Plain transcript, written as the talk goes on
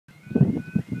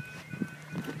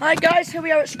Hi guys, here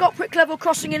we are at Scopwick level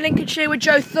crossing in Lincolnshire with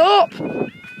Joe Thorpe.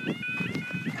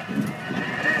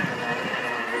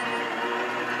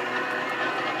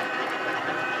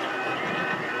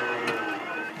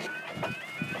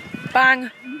 Bang.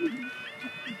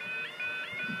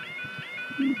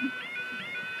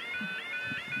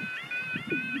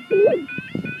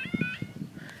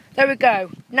 There we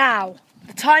go. Now,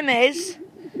 the time is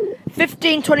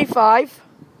 15:25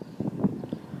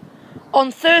 on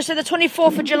Thursday the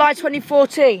 24th of July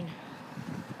 2014.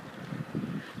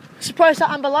 Suppose that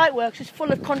amber light works is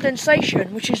full of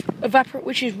condensation, which is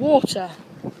water.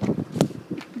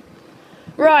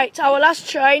 Right, our last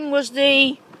train was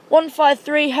the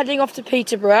 153 heading off to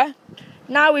Peterborough.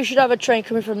 Now we should have a train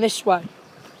coming from this way.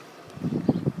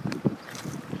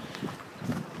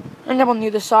 And I'm on the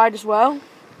other side as well.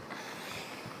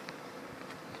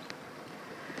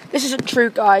 This isn't true,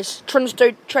 guys. Trains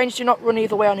do not run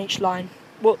either way on each line.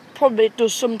 Well, probably it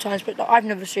does sometimes, but I've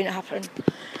never seen it happen.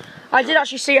 I did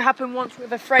actually see it happen once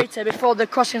with a freighter before the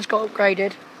crossings got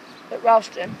upgraded at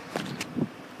Ralston.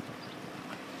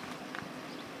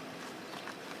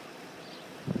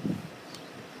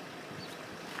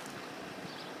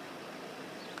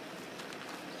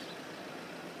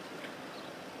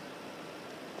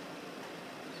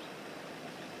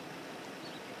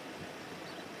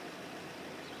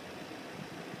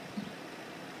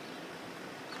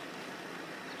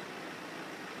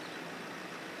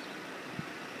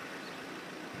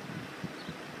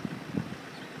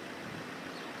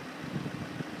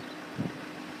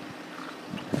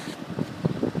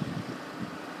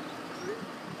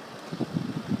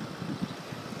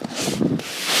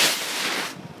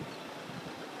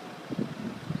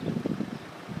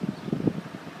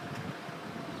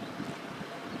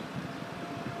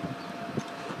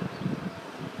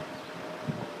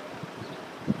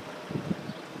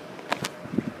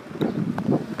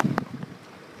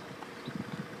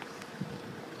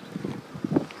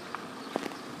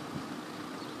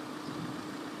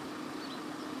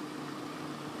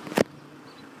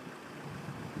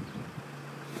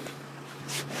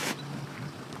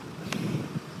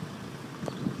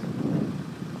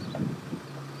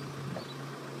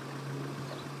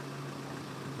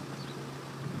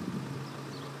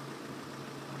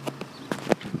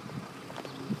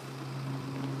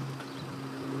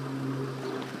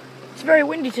 It's very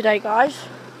windy today, guys.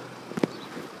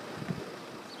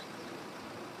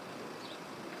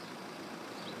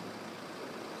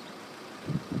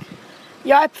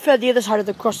 Yeah, I prefer the other side of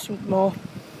the crossing more.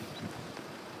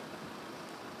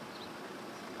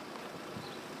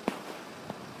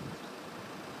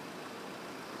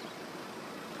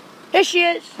 Here she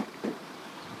is.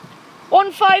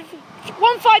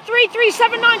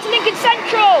 153-379 to Lincoln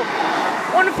Central.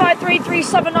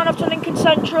 153-379 off to Lincoln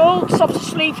Central. It's off to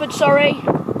Sleaford, sorry.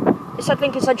 It said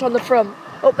Lincoln Central on the front.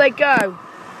 Up they go.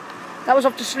 That was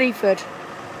off to Sleaford.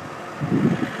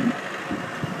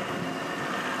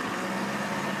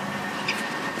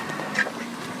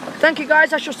 Thank you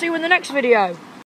guys, I shall see you in the next video.